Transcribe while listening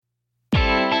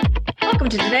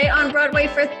welcome to Today on Broadway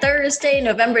for Thursday,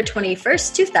 November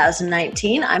 21st,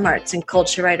 2019. I'm arts and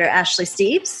culture writer Ashley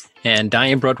Steves. And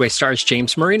Diane Broadway stars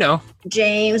James Marino.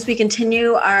 James, we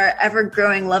continue our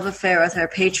ever-growing love affair with our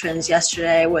patrons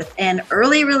yesterday with an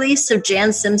early release of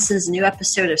Jan Simpson's new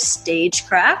episode of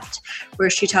Stagecraft, where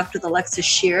she talked with Alexis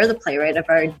Shearer, the playwright of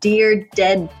our Dear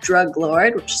Dead Drug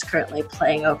Lord, which is currently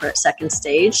playing over at Second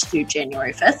Stage through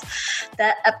January 5th.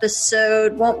 That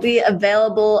episode won't be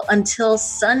available until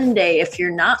Sunday if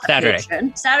you're not a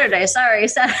patron. Saturday, sorry.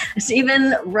 It's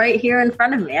even right here in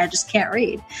front of me. I just can't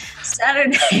read.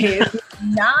 Saturday.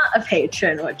 Not a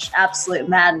patron, which absolute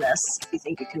madness if you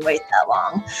think you can wait that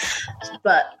long.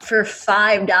 But for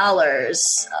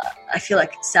 $5, I feel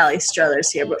like Sally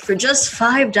Struthers here, but for just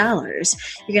 $5,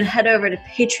 you can head over to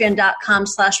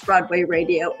patreon.com/Broadway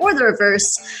Radio or the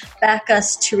reverse, back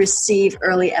us to receive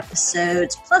early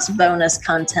episodes plus bonus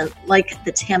content like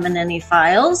the Tamanini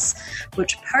Files,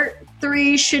 which part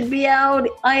 3 should be out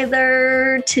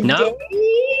either today. No.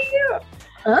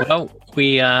 Huh? Well,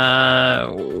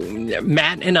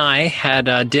 Matt and I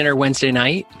had dinner Wednesday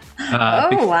night. Before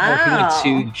we went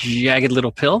to Jagged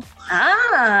Little Pill.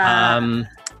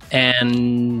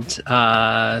 And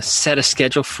set a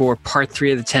schedule for part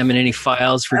 3 of the Tamanini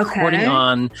Files, recording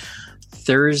on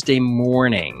Thursday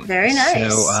morning. Very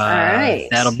nice. So all right.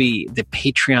 That'll be the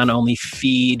Patreon-only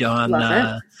feed on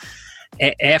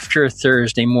after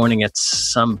Thursday morning at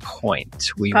some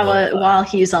point. Probably while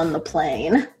he's on the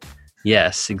plane.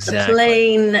 Yes, exactly. The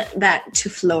plane back to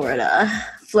Florida.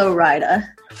 Florida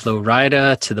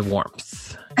to the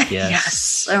warmth. Yes.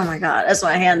 Yes. Oh my God. As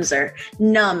my hands are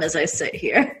numb as I sit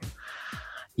here.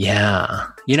 Yeah.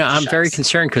 I'm very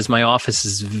concerned because my office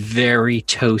is very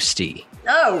toasty.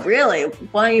 Oh, really?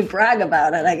 Why don't you brag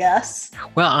about it, I guess?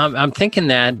 Well, I'm thinking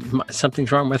that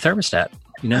something's wrong with my thermostat.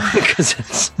 Because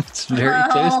it's very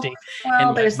toasty.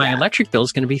 Well, and my electric bill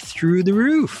is going to be through the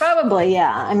roof. Probably,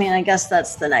 yeah. I mean, I guess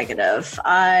that's the negative.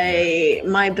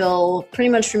 My bill pretty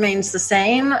much remains the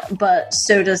same, but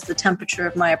so does the temperature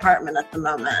of my apartment at the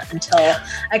moment until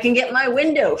I can get my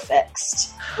window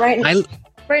fixed. Right now,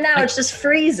 it's just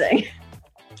freezing.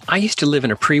 I used to live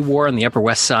in a pre-war on the Upper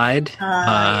West Side,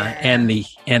 and the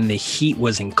heat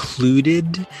was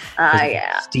included.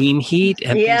 Steam heat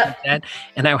and things like that.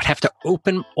 And I would have to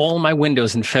open all my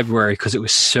windows in February because it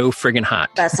was so friggin'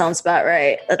 hot. That sounds about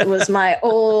right. That was my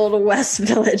old West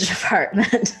Village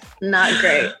apartment. Not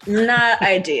great. Not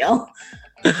ideal.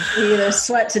 You either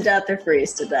sweat to death or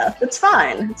freeze to death. It's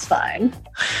fine.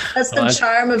 That's the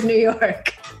charm of New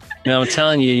York. I'm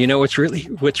telling you, what's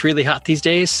really hot these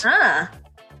days?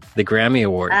 The Grammy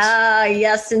Awards.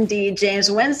 Yes, indeed, James.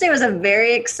 Wednesday was a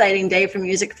very exciting day for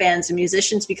music fans and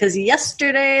musicians because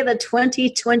yesterday the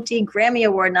 2020 Grammy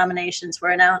Award nominations were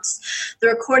announced. The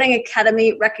Recording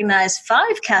Academy recognized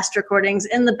 5 cast recordings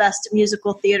in the Best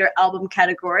Musical Theater Album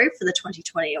category for the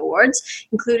 2020 awards,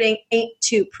 including Ain't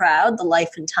Too Proud, The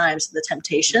Life and Times of the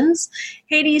Temptations,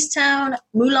 Hadestown,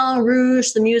 Moulin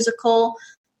Rouge, the musical,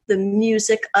 the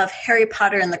music of Harry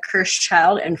Potter and the Cursed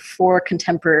Child and 4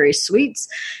 contemporary suites,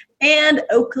 and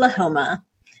Oklahoma.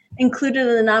 Included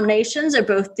in the nominations are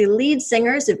both the lead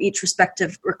singers of each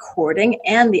respective recording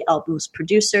and the album's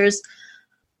producers.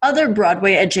 Other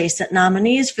Broadway-adjacent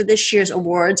nominees for this year's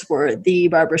awards were the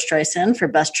Barbra Streisand for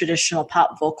Best Traditional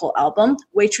Pop Vocal Album,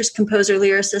 Waitress, Composer,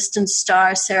 Lyricist, and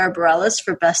Star Sarah Bareilles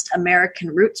for Best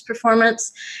American Roots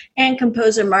Performance, and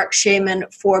composer Mark Shaman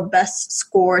for Best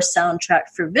Score Soundtrack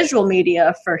for Visual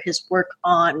Media for his work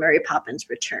on Mary Poppins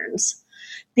Returns.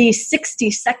 The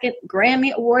 62nd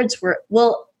Grammy Awards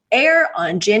will air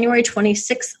on January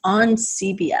 26th on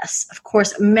CBS. Of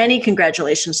course, many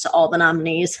congratulations to all the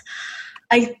nominees.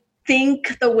 I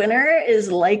think the winner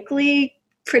is likely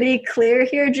pretty clear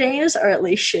here, James, or at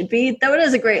least should be, though it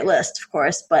is a great list, of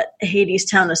course, but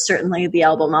Hadestown is certainly the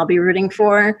album I'll be rooting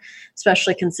for,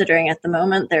 especially considering at the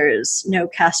moment there is no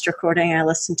cast recording I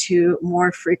listen to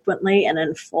more frequently and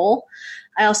in full.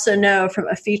 I also know from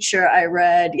a feature I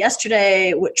read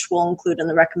yesterday, which we'll include in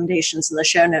the recommendations in the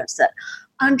show notes, that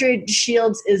Andre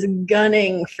Shields is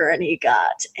gunning for an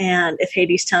EGOT, and if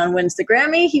Hadestown wins the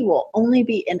Grammy, he will only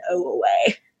be an O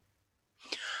away.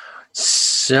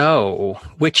 So,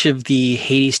 which of the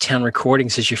Hadestown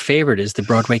recordings is your favorite? Is the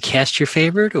Broadway cast your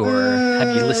favorite, or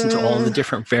have you listened to all the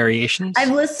different variations? I've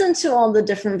listened to all the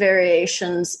different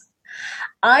variations.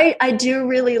 I do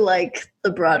really like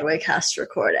the Broadway cast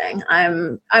recording.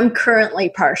 I'm currently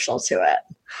partial to it.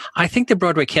 I think the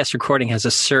Broadway cast recording has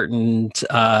a certain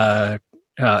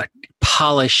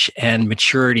polish and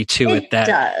maturity to it. That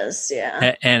does,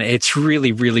 yeah. And it's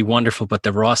really, really wonderful. But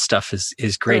the raw stuff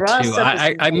is great too.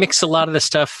 I mix a lot of the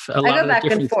stuff. I go back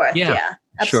and forth. Yeah.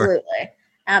 Absolutely. Sure.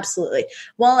 Absolutely.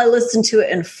 While I listened to it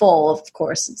in full, of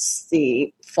course, it's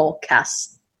the full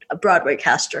cast, a Broadway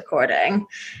cast recording.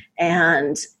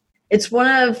 And it's one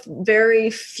of very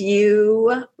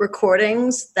few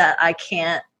recordings that I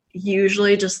can't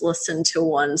usually just listen to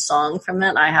one song from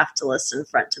it. I have to listen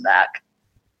front to back.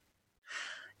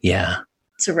 Yeah.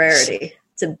 It's a rarity.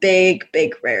 It's a big,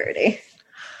 big rarity.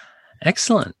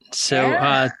 Excellent.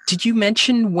 So, did you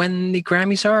mention when the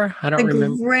Grammys are? I don't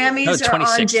remember. The Grammys are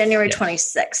on January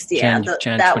 26th. Yeah, that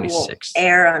 26th. Will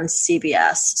air on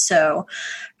CBS. So,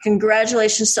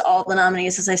 congratulations to all the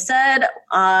nominees. As I said,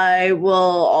 I will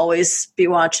always be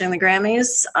watching the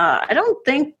Grammys. I don't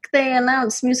think they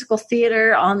announced musical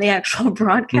theater on the actual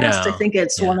broadcast. No. I think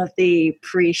it's one of the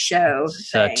pre-show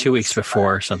things. 2 weeks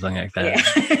before or something like that.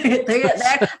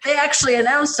 Yeah. they actually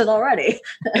announced it already.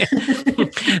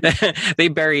 They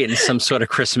bury it in some sort of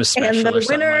Christmas special. And the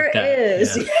winner like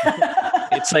is. Yeah.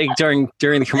 It's like during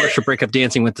the commercial break of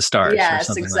Dancing with the Stars. Yes, or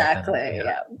something exactly. Like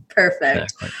that. Yeah,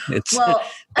 perfect. Exactly.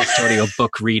 It's audio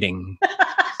book reading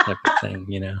type of thing,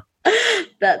 you know.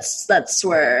 That's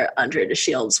where Andre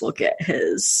DeShields will get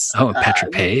his. And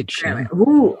Patrick Page. Yeah.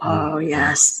 Ooh, oh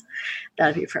yes,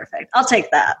 that'd be perfect. I'll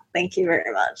take that. Thank you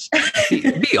very much.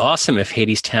 It'd be awesome if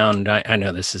Hadestown. I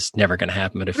know this is never going to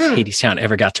happen, but if Hadestown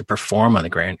ever got to perform on the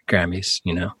Grammys,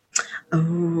 you know.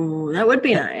 Oh, that would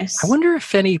be nice. I wonder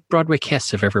if any Broadway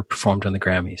casts have ever performed on the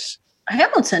Grammys.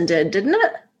 Hamilton did, didn't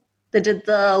it? They did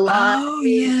the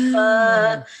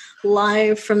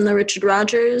live from the Richard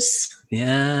Rodgers.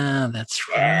 Yeah, that's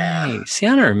right. See,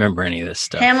 I don't remember any of this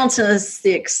stuff. Hamilton is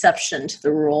the exception to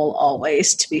the rule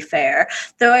always, to be fair.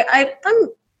 Though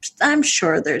I'm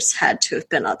sure there's had to have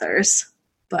been others,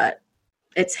 but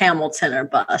it's Hamilton or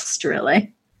bust,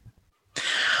 really.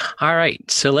 All right,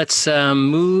 so let's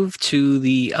move to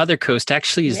the other coast.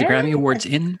 Actually, is the Grammy Awards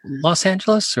in Los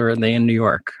Angeles or are they in New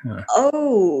York?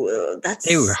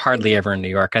 They were hardly ever in New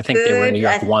York. I think they were in New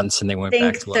York once and they went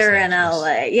back to Los Angeles. They're in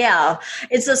LA. Yeah.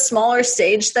 It's a smaller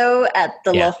stage, though, at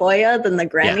the La Jolla than the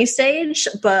Grammy stage.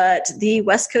 But the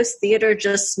West Coast Theater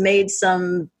just made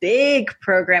some big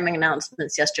programming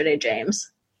announcements yesterday, James.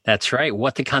 That's right.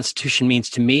 What the Constitution Means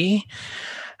to Me.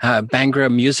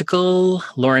 Bangra musical,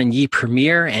 Lauren Yee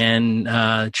premiere, and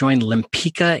join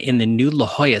Lempicka in the new La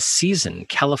Jolla season.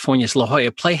 California's La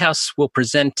Jolla Playhouse will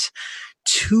present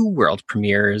 2 world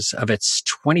premieres of its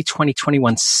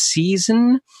 2020-21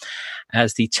 season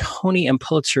as the Tony and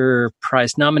Pulitzer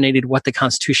Prize nominated What the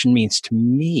Constitution Means to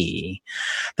Me.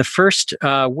 The first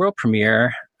world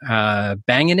premiere,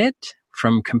 Bangin' It,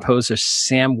 from composer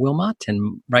Sam Wilmot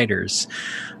and writers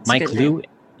Mike Liu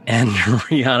and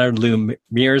Rihanna Lou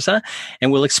Mirza,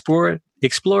 and we'll explore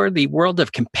the world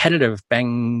of competitive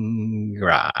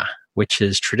Bhangra, which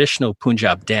is traditional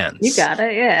Punjab dance. You got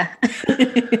it, yeah.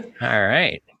 All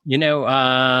right.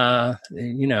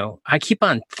 I keep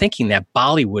on thinking that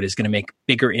Bollywood is going to make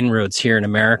bigger inroads here in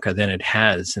America than it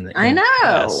has in the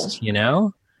West, you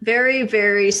know? Very,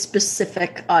 very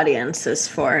specific audiences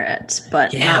for it,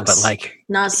 but not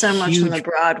so much on the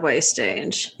Broadway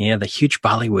stage. Yeah, the huge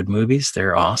Bollywood movies,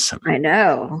 they're awesome. I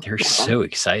know. They're so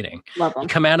exciting. Love them. You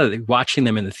come out of watching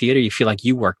them in the theater, you feel like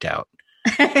you worked out.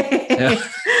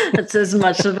 That's as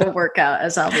much of a workout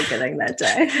as I'll be getting that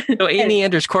day. So Amy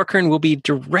Anders Corcoran will be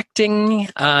directing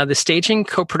the staging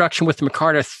co-production with the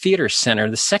McCarter Theater Center.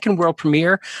 The second world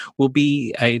premiere will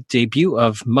be a debut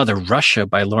of Mother Russia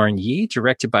by Lauren Yee,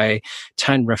 directed by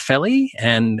Tyne Raffelli,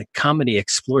 and the comedy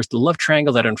explores the love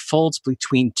triangle that unfolds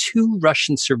between 2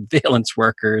 Russian surveillance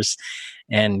workers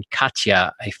and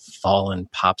Katya, a fallen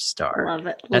pop star. Love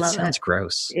it. That sounds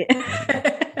gross.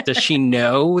 Yeah. Does she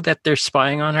know that they're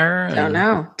spying on her? Don't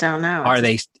know. Are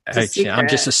they? I'm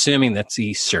just assuming that's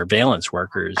the surveillance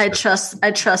workers. I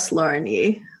trust Lauren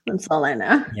Yee. That's all I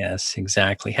know. Yes,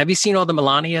 exactly. Have you seen all the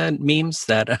Melania memes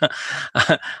that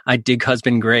I dig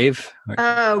husband grave?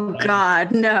 Oh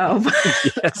God, no.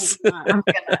 Yes.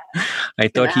 I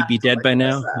thought he'd be dead by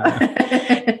now.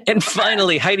 And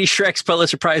finally, Heidi Schreck's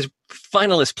Pulitzer Prize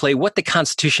finalist play, What the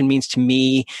Constitution Means to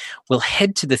Me, will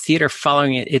head to the theater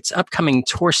following its upcoming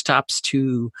tour stops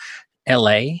to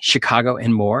LA, Chicago,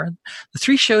 and more. The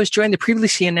 3 shows join the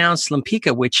previously announced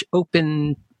Lempicka, which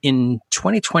opened in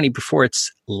 2020 before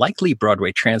its likely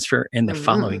Broadway transfer in the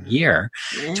following year.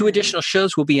 2 additional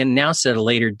shows will be announced at a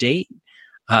later date.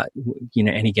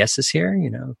 Any guesses here?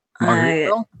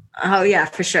 Margaritaville? Oh yeah,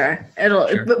 for sure.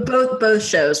 Both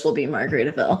shows will be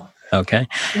Margaritaville. Okay,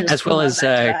 as well as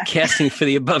casting for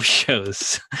the above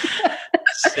shows.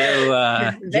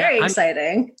 So very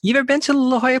exciting. You ever been to the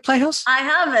La Jolla Playhouse? I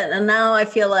haven't, and now I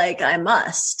feel like I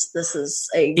must. This is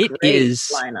a great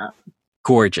lineup.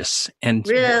 gorgeous. And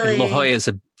La Jolla is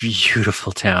a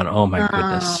beautiful town. Oh my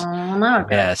goodness.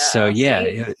 Yeah. So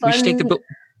yeah, we should take the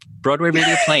Broadway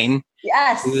radio plane.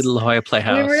 Yes. Do the La Jolla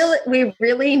Playhouse. We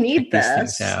really need this.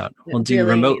 These things out. We'll do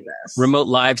remote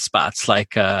live spots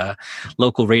like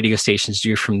local radio stations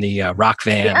do from the rock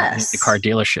van, and the car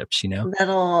dealerships.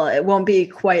 It won't be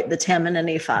quite the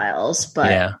Tamanini Files,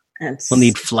 but we'll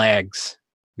need flags.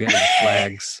 We need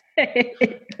flags.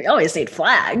 We always need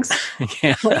flags.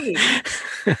 Yeah.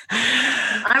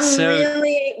 I'm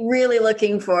really, really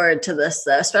looking forward to this,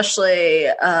 though, especially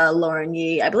Lauren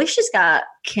Yee. I believe she's got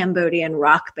Cambodian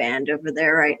rock band over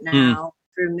there right now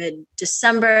through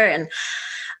mid-December. And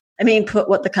I mean, put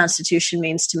what the Constitution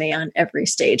means to me on every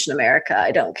stage in America.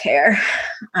 I don't care.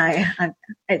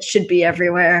 It should be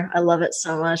everywhere. I love it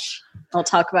so much. I'll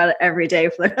talk about it every day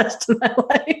for the rest of my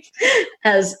life,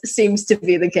 as seems to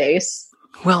be the case.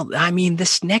 Well, I mean,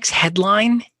 this next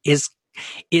headline is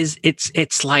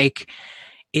it's like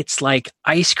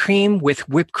ice cream with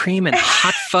whipped cream and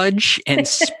hot fudge and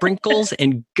sprinkles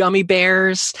and gummy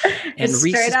bears and it's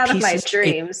Reese's straight out Pieces. Of my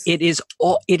dreams. It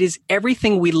is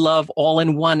everything we love all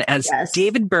in one. As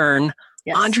David Byrne,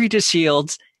 Andre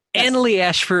DeShields, Annalie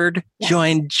Ashford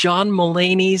joined John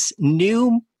Mulaney's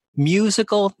new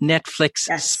musical Netflix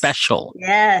special.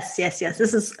 Yes. This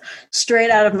is straight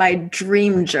out of my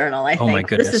dream journal, I think. Oh my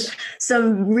goodness. This is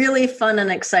some really fun and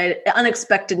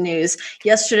unexpected news.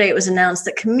 Yesterday it was announced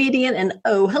that comedian and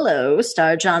Oh Hello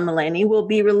star John Mulaney will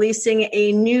be releasing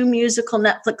a new musical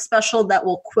Netflix special that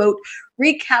will, quote,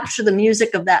 recapture the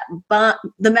music of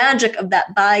the magic of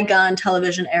that bygone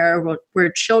television era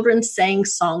where children sang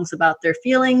songs about their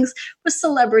feelings with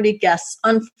celebrity guests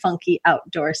on funky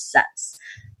outdoor sets.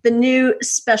 The new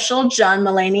special, John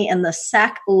Mulaney and the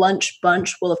Sack Lunch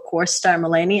Bunch, will, of course, star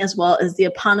Mulaney, as well as the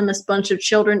eponymous bunch of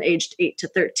children aged 8 to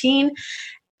 13.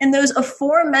 And those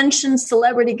aforementioned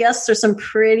celebrity guests are some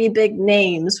pretty big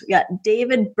names. We got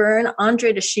David Byrne,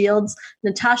 Andre DeShields,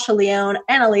 Natasha Lyonne,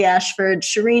 Annalie Ashford,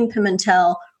 Shireen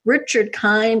Pimentel, Richard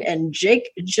Kind, and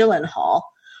Jake Gyllenhaal.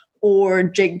 Or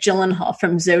Jake Gyllenhaal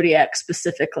from Zodiac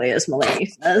specifically, as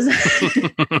Mulaney says.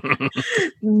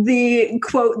 The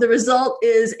quote, the result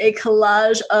is a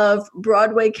collage of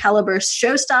Broadway caliber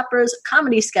showstoppers,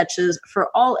 comedy sketches for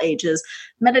all ages,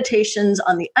 meditations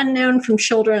on the unknown from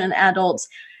children and adults,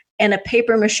 and a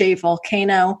papier-mâché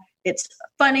volcano. It's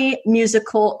funny,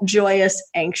 musical, joyous,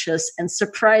 anxious, and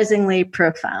surprisingly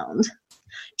profound.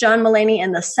 John Mulaney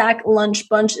and the Sack Lunch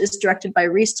Bunch is directed by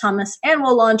Rhys Thomas and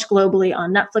will launch globally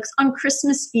on Netflix on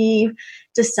Christmas Eve,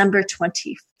 December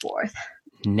 24th.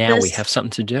 Now we have something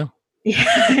to do.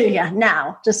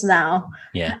 Just now.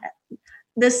 Yeah.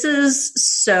 This is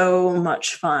so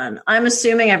much fun. I'm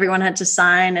assuming everyone had to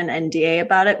sign an NDA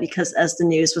about it because as the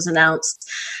news was announced,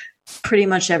 pretty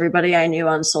much everybody I knew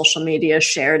on social media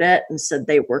shared it and said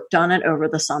they worked on it over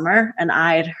the summer, and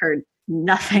I had heard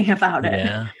nothing about it.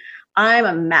 Yeah. I'm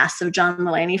a massive John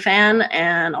Mulaney fan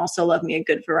and also love me a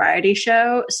good variety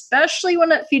show, especially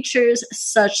when it features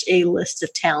such a list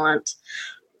of talent.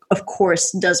 Of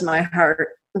course, does my heart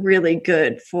really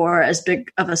good for as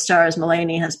big of a star as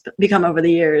Mulaney has become over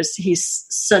the years. He's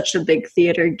such a big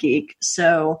theater geek.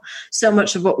 So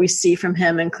much of what we see from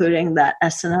him, including that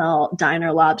SNL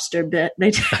Diner Lobster bit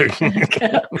they did.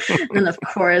 And of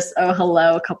course, Oh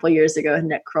Hello a couple years ago with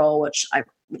Nick Kroll, which I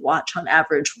watch on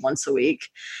average once a week.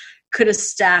 Could have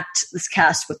stacked this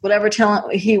cast with whatever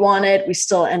talent he wanted. We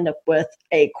still end up with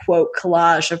a, quote,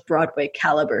 collage of Broadway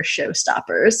caliber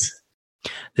showstoppers.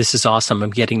 This is awesome.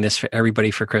 I'm getting this for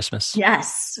everybody for Christmas.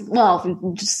 Yes.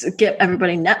 Well, just get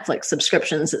everybody Netflix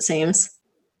subscriptions, it seems.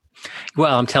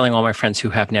 Well, I'm telling all my friends who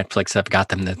have Netflix, I've got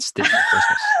them that's for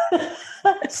Christmas.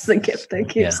 It's the gift that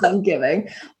keeps on giving.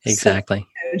 Exactly.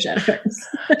 So generous.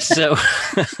 So,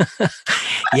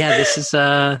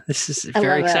 this is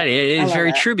very exciting. It is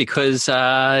very true because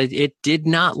it did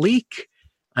not leak.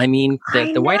 I mean,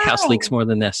 the White House leaks more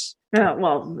than this. Oh,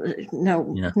 well,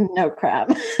 no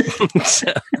crap.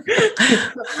 So.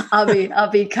 I'll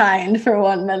be kind for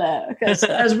 1 minute because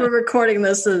as we're recording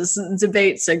this, as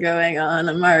debates are going on,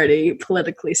 I'm already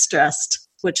politically stressed,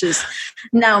 which is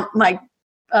now my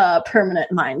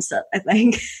permanent mindset, I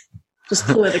think. Just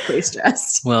politically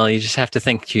stressed. Well, you just have to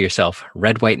think to yourself,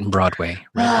 red, white, and Broadway.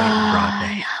 Red, white, and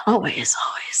Broadway. Always.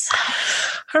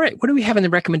 All right. What do we have in the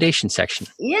recommendation section?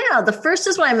 Yeah. The first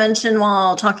is what I mentioned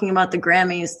while talking about the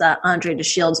Grammys, that Andre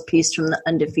DeShields piece from The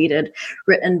Undefeated,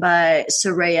 written by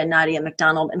Soraya Nadia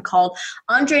McDonald and called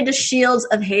Andre DeShields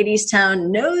of Hadestown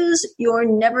Knows You're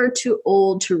Never Too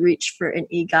Old to Reach for an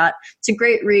EGOT. It's a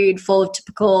great read full of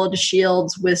typical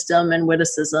DeShields wisdom and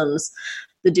witticisms.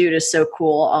 the dude is so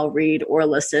cool. I'll read or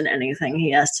listen anything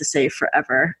he has to say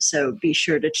forever. So be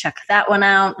sure to check that one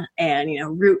out and,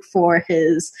 root for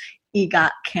his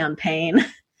EGOT campaign.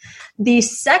 The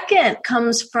second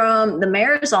comes from the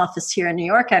mayor's office here in New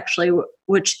York, actually,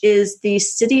 which is the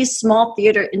city's small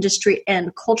theater industry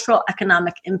and cultural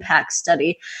economic impact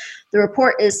study. The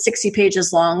report is 60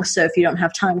 pages long, so if you don't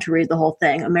have time to read the whole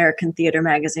thing, American Theater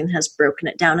Magazine has broken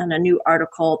it down in a new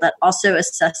article that also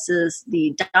assesses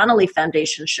the Donnelly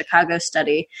Foundation's Chicago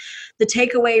study. The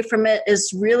takeaway from it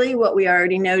is really what we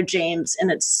already know, James,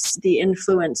 and it's the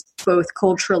influence both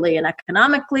culturally and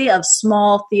economically of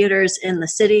small theaters in the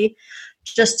city.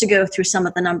 Just to go through some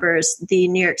of the numbers, the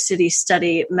New York City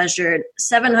study measured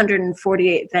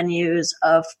 748 venues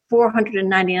of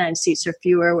 499 seats or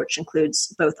fewer, which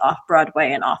includes both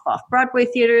off-Broadway and off-Broadway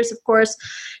theaters, of course.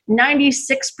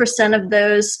 96% of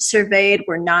those surveyed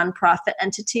were nonprofit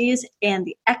entities, and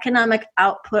the economic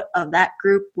output of that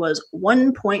group was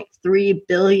 $1.3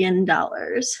 billion.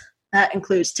 That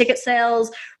includes ticket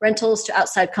sales, rentals to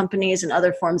outside companies, and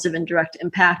other forms of indirect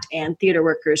impact, and theater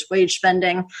workers' wage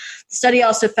spending. The study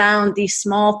also found the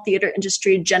small theater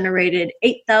industry generated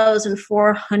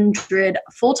 8,400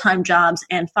 full-time jobs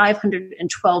and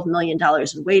 $512 million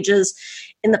in wages.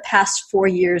 In the past 4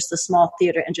 years, the small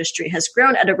theater industry has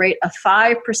grown at a rate of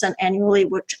 5% annually,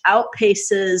 which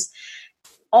outpaces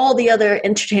all the other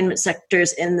entertainment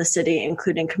sectors in the city,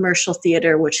 including commercial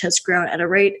theater, which has grown at a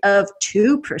rate of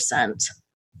 2%.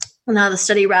 Now, the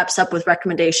study wraps up with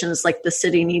recommendations like the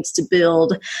city needs to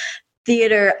build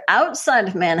theater outside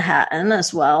of Manhattan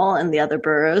as well, and the other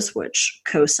boroughs, which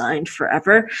co-signed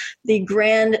forever. The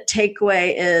grand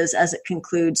takeaway is, as it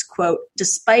concludes, quote,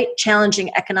 despite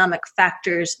challenging economic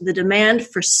factors, the demand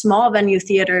for small venue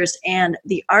theaters and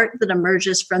the art that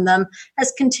emerges from them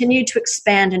has continued to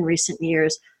expand in recent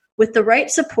years. With the right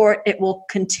support, it will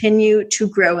continue to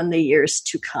grow in the years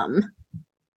to come.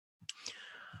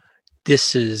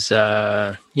 This is,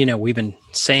 we've been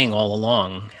saying all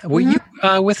along. Were you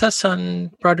with us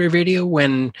on Broadway Radio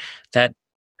when that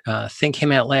thing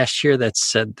came out last year that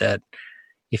said that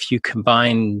if you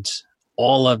combined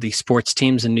all of the sports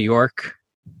teams in New York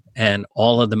and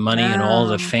all of the money and all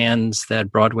the fans,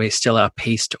 that Broadway still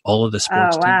outpaced all of the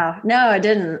sports teams? Oh, wow. No, I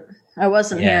didn't. I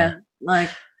wasn't here.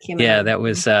 That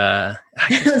was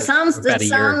it sounds about a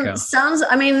year ago.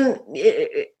 I mean,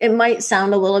 it might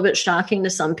sound a little bit shocking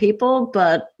to some people,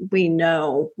 but we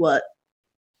know what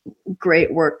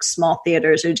great work small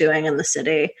theaters are doing in the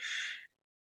city.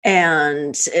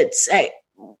 And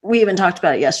we even talked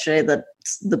about it yesterday, that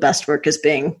the best work is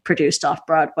being produced off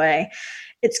Broadway.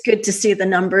 It's good to see the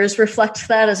numbers reflect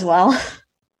that as well.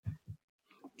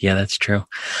 Yeah, that's true.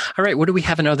 All right. What do we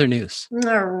have in other news?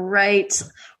 All right.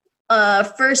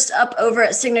 First up, over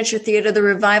at Signature Theater, the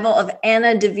revival of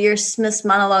Anna Devere Smith's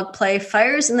monologue play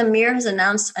Fires in the Mirror has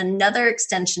announced another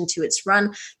extension to its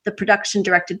run. The production,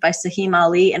 directed by Sahim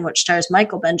Ali and which stars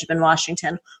Michael Benjamin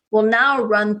Washington, will now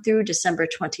run through December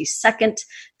 22nd.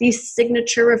 The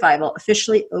Signature revival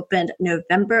officially opened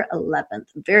November 11th.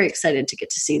 I'm very excited to get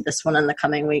to see this one in the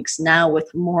coming weeks, now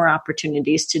with more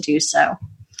opportunities to do so.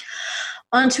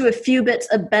 On to a few bits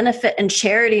of benefit and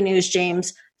charity news,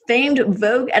 James. Famed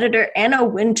Vogue editor Anna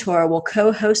Wintour will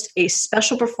co-host a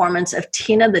special performance of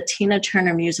Tina, the Tina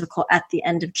Turner musical at the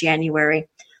end of January.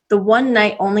 The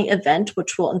one-night-only event,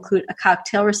 which will include a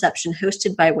cocktail reception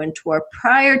hosted by Wintour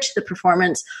prior to the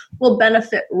performance, will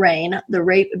benefit RAINN, the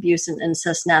Rape, Abuse, and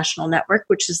Incest National Network,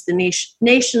 which is the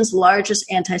nation's largest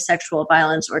anti-sexual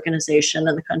violence organization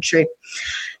in the country.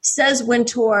 Says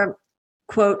Wintour,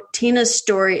 quote, Tina's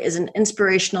story is an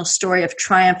inspirational story of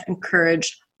triumph and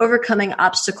courage, overcoming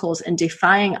obstacles and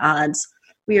defying odds.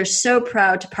 We are so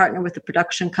proud to partner with the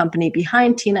production company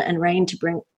behind Tina and RAINN to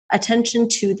bring attention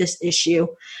to this issue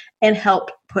and help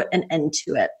put an end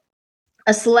to it.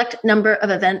 A select number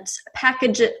of event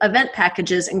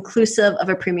packages inclusive of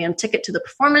a premium ticket to the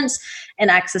performance and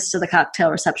access to the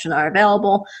cocktail reception are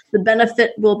available. The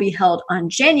benefit will be held on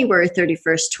January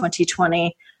 31st,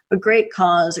 2020. A great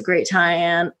cause, a great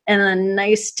tie-in, and a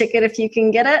nice ticket if you can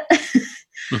get it.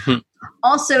 Mm-hmm.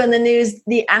 Also in the news,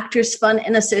 the Actors Fund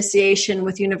in association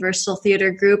with Universal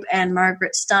Theater Group and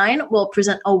Margaret Stein will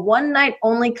present a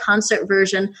one-night-only concert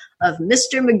version of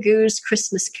Mr. Magoo's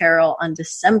Christmas Carol on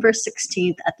December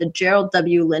 16th at the Gerald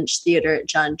W. Lynch Theater at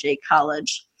John Jay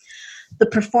College. The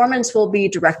performance will be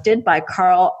directed by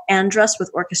Carl Andrus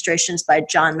with orchestrations by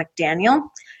John McDaniel.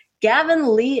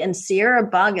 Gavin Lee and Sierra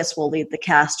Bogus will lead the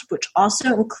cast, which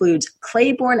also includes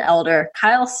Claiborne Elder,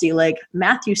 Kyle Seelig,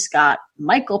 Matthew Scott,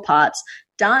 Michael Potts,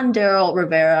 Don Darrell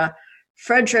Rivera,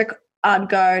 Frederick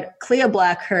Odgaard, Clea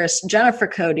Blackhurst, Jennifer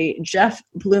Cody, Jeff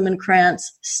Blumenkrantz,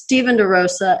 Stephen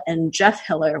DeRosa, and Jeff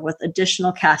Hiller, with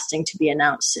additional casting to be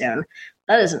announced soon.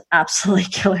 That is an absolutely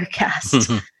killer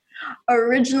cast.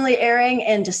 Originally airing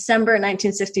in December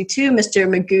 1962, Mr.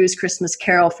 Magoo's Christmas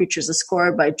Carol features a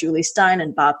score by Julie Stein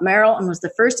and Bob Merrill and was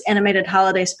the first animated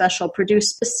holiday special produced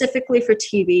specifically for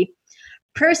TV.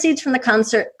 Proceeds from the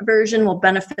concert version will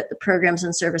benefit the programs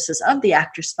and services of the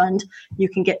Actors Fund. You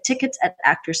can get tickets at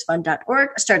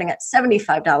actorsfund.org starting at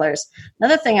 $75.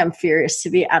 Another thing I'm furious to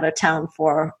be out of town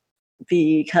for,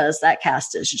 because that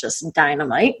cast is just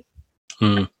dynamite.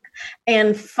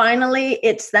 And finally,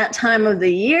 it's that time of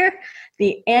the year.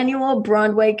 The annual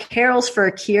Broadway Carols for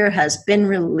a Cure has been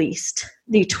released.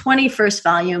 The 21st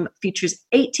volume features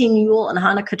 18 Yule and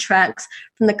Hanukkah tracks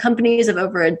from the companies of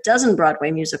over a dozen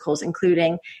Broadway musicals,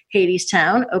 including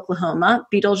Hadestown, Oklahoma,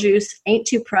 Beetlejuice, Ain't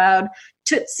Too Proud,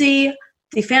 Tootsie,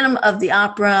 The Phantom of the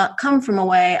Opera, Come From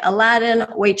Away, Aladdin,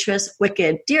 Waitress,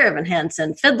 Wicked, Dear Evan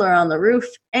Hansen, Fiddler on the Roof,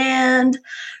 and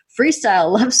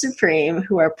Freestyle Love Supreme,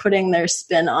 who are putting their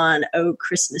spin on Oh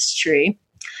Christmas Tree.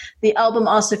 The album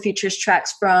also features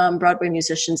tracks from Broadway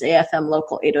musicians AFM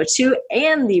Local 802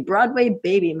 and the Broadway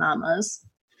Baby Mamas.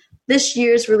 This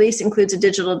year's release includes a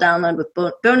digital download with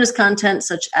bonus content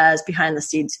such as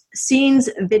behind-the-scenes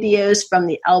videos from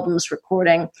the album's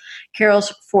recording.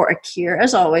 Carols for a Cure,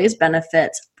 as always,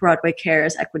 benefits Broadway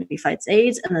Cares Equity Fights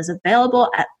AIDS and is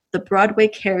available at the Broadway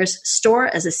Cares store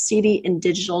as a CD and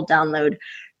digital download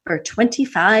for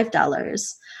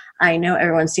 $25. I know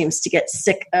everyone seems to get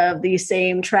sick of the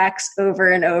same tracks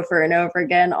over and over and over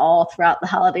again all throughout the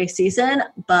holiday season,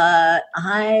 but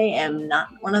I am not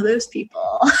one of those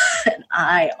people. And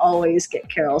I always get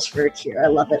Carols for a Cure. I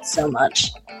love it so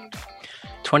much.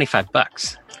 $25.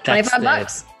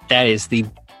 $25. That is the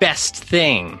best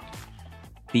thing,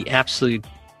 the absolute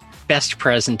best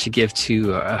present to give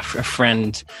to a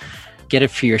friend. Get it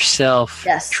for yourself.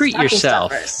 Yes. Treat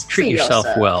yourself. Treat yourself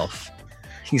well.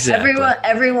 Exactly.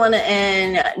 Everyone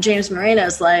in James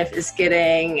Marino's life is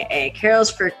getting a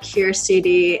Carols for Cure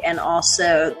CD and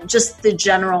also just the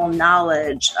general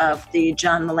knowledge of the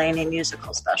John Mulaney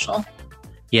musical special.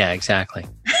 Yeah, exactly.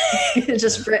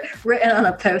 Just written on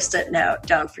a Post-it note.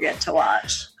 Don't forget to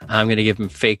watch. I'm going to give him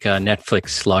fake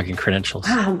Netflix login credentials.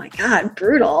 Oh my God,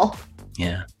 brutal.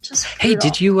 Yeah. Just brutal. Hey,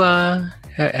 did you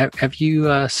have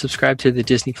you subscribed to the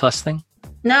Disney Plus thing?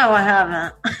 No, I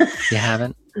haven't. You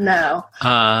haven't? No.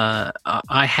 I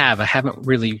have. I haven't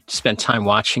really spent time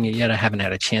watching it yet. I haven't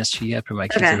had a chance to yet, but my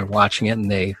kids are watching it and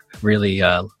they really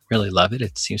love it.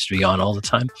 It seems to be on all the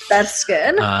time. That's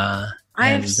good. I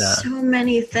have so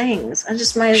many things. I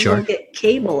just might as well get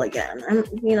cable again.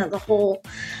 The whole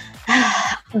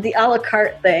the a la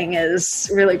carte thing is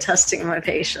really testing my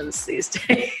patience these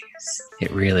days.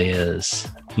 It really is.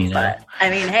 But I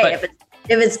mean, hey, if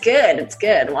it's good, it's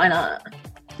good. Why not?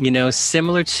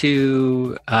 Similar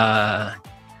to a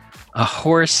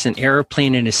horse, an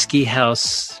airplane, and a ski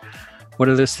house. What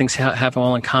do those things have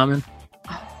all in common?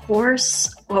 A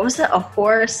horse? What was it? A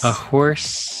horse? A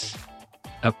horse,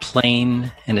 a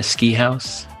plane, and a ski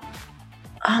house.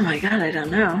 Oh my God, I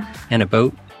don't know. And a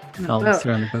boat. I'll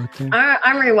throw on the boat there.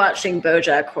 I'm rewatching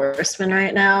BoJack Horseman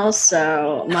right now,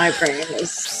 so my brain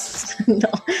is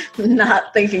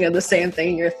not thinking of the same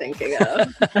thing you're thinking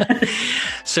of.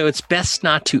 So it's best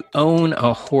not to own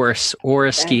a horse or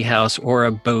a ski house or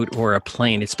a boat or a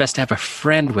plane. It's best to have a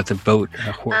friend with a boat,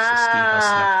 a horse, a ski house,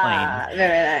 and a plane.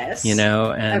 Very nice.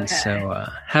 And so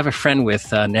have a friend with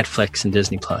Netflix and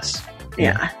Disney Plus.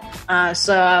 Yeah.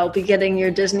 So I'll be getting your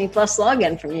Disney Plus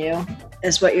login from you,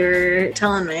 is what you're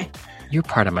telling me. You're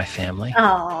part of my family.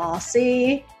 Oh,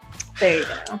 see? There you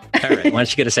go. All right. Why don't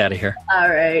you get us out of here? All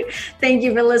right. Thank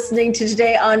you for listening to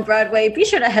Today on Broadway. Be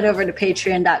sure to head over to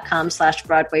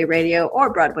patreon.com/Broadway Radio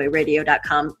or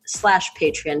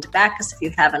BroadwayRadio.com/Patreon to back us if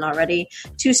you haven't already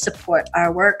to support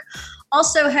our work.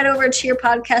 Also, head over to your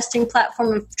podcasting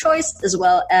platform of choice, as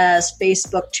well as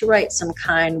Facebook, to write some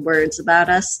kind words about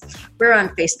us. We're on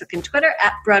Facebook and Twitter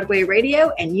at Broadway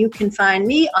Radio, and you can find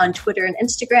me on Twitter and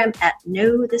Instagram at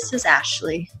No This Is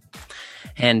Ashley.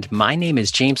 And my name is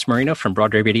James Marino from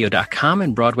BroadwayRadio.com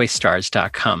and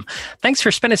BroadwayStars.com. Thanks for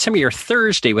spending some of your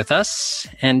Thursday with us.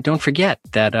 And don't forget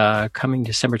that coming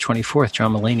December 24th,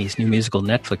 John Mulaney's new musical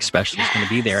Netflix special is going to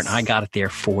be there, and I got it there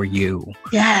for you.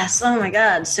 Yes. Oh, my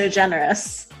God. So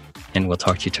generous. And we'll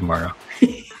talk to you tomorrow.